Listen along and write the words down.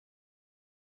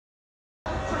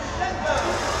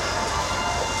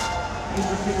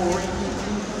Interesting ranking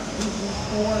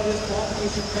for this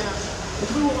qualification match. The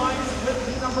Blue Alliance with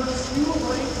the number 2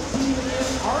 ranked team in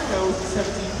Argos,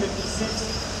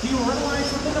 1756. The Red Alliance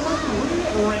with the number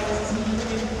 3 ranked team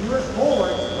in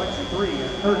Robotics, 23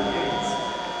 and 38.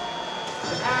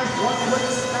 As one would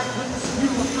expect with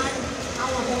two highly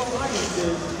powerful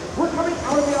alliances, we're coming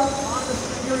out of the autonomous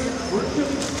period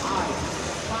virtually tied.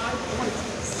 5 points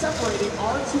separating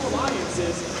our two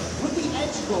alliances, with the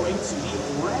edge going to the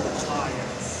Red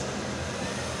Alliance.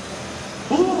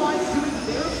 Blue Alliance doing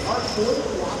their part for the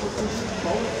cooperation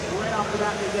bonus. Right after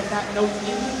that, they get that note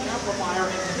in the amplifier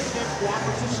and hit their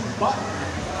cooperation button.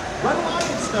 Red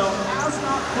Alliance, though, has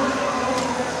not put in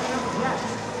the camp yet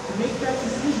to make that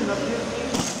decision of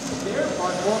their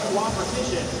part for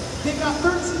cooperation. They've got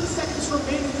 13 seconds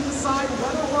remaining to decide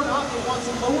whether or not they want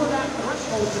to lower that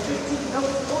threshold to 15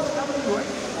 notes for the W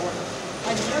ranking point.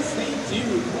 And yes, they do.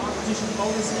 Cooperation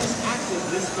bonus is active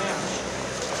this match.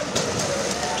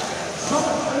 So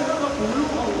for the Blue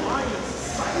Alliance,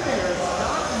 Cybears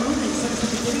not moving since the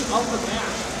beginning of the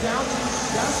match, down to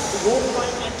just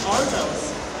Wolflight and Argos.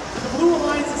 The Blue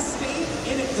Alliance has stayed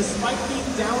in it despite being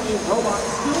down a robot,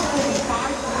 still only 5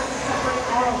 points separate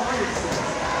our alliances.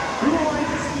 Blue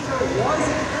Alliance's speaker was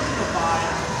amplified.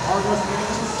 Argos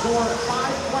managed to score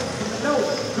 5 points from the note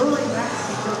during that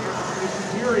speaker amplification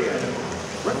period.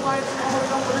 Red Alliance followed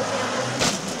up with an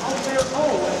amplification of their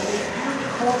own and a nearly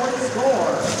forward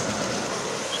score.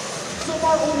 So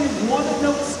far, only 1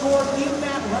 note scored in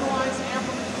that Red Alliance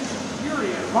amplification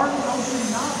period. Martin Motion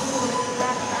not able to get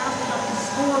back fast enough to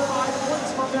score 5 points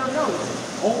from their note,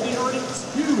 only earning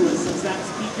 2 since that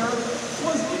speaker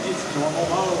was in its normal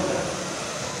mode.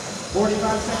 45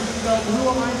 seconds to go, Blue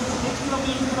Alliance is taking the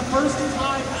lead for the first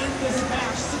time in this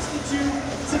match, 62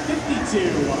 to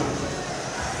 52.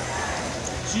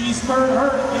 G-Spur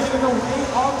Hurt getting in the way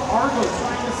of Argos,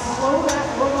 trying to slow that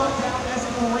robot down as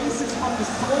it races from the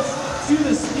source to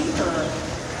the speaker.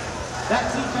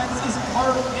 That defense is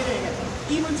hard hitting,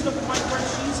 even to the point where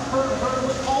G-Spur Hurt,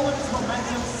 with all of its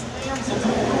momentum, slams into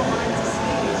the Blue Alliance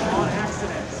stage on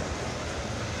accident.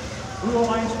 Blue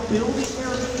Alliance building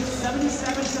their lead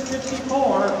 77 to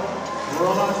 54.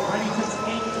 Robots ready to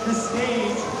take the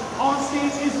stage. On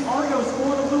stage is Argos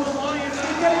for the Blue Alliance.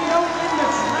 They get a note in the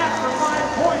track for 5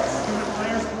 points. Student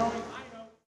players throwing high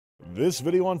notes. This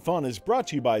video on fun is brought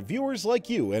to you by viewers like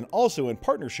you and also in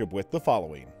partnership with the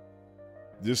following.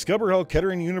 Discover how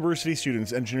Kettering University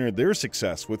students engineered their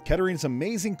success with Kettering's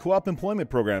amazing co-op employment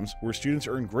programs where students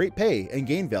earn great pay and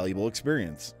gain valuable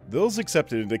experience. Those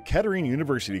accepted into Kettering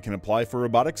University can apply for a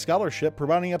robotics scholarship,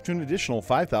 providing up to an additional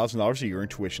 $5,000 a year in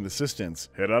tuition assistance.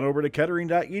 Head on over to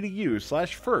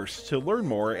kettering.edu/first to learn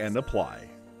more and apply.